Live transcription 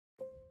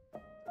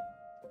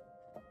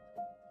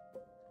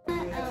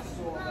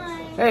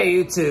Hey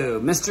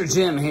YouTube, Mr.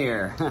 Jim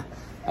here.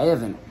 I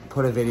haven't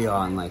put a video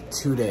on like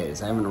 2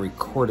 days. I haven't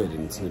recorded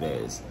in 2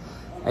 days.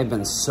 I've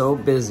been so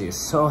busy,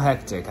 so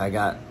hectic.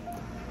 I'm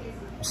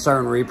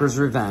starting Reaper's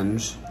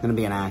Revenge. I'm gonna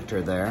be an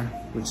actor there,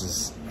 which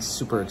is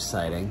super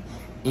exciting.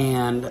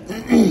 And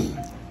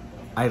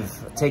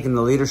I've taken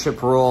the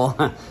leadership role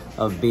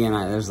of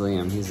BNI. There's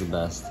Liam, he's the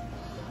best.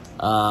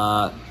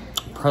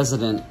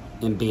 President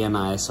in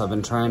BNI, so I've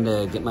been trying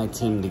to get my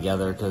team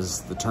together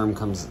because the term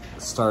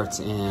starts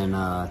in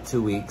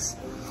 2 weeks.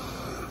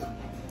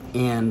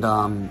 And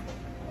I'm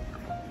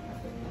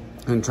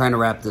trying to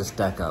wrap this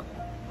deck up.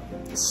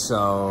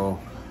 So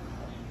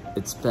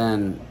it has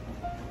been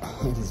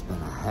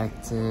a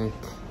hectic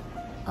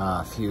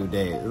few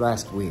days,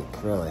 last week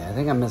really. I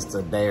think I missed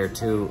a day or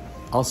two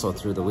also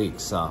through the week,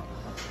 so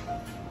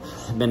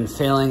I've been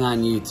failing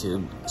on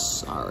YouTube,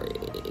 sorry,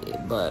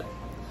 but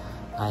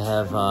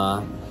I've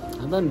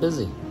been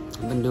busy.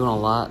 I've been doing a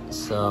lot,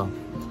 so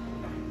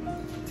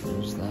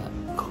there's that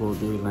cool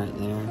dude right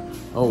there.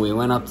 Oh, we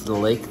went up to the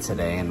lake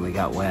today and we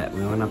got wet.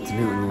 We went up to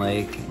Newton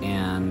Lake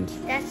and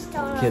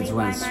kids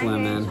went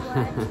swimming.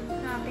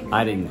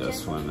 I didn't go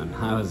swimming.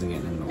 I wasn't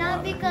getting in the water.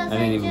 I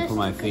didn't even put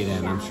my feet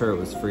in. I'm sure it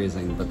was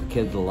freezing, but the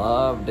kids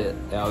loved it.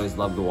 They always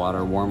love the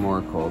water, warm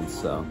or cold,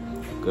 so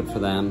good for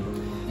them.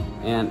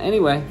 And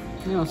anyway,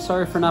 you know,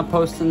 sorry for not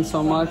posting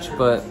so much,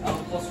 but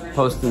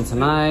posting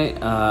tonight.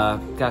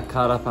 Got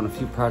caught up on a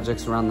few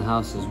projects around the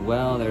house as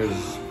well. There's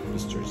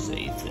Mr.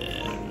 Satan.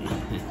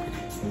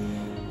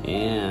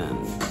 And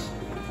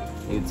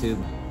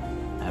YouTube,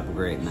 have a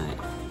great night.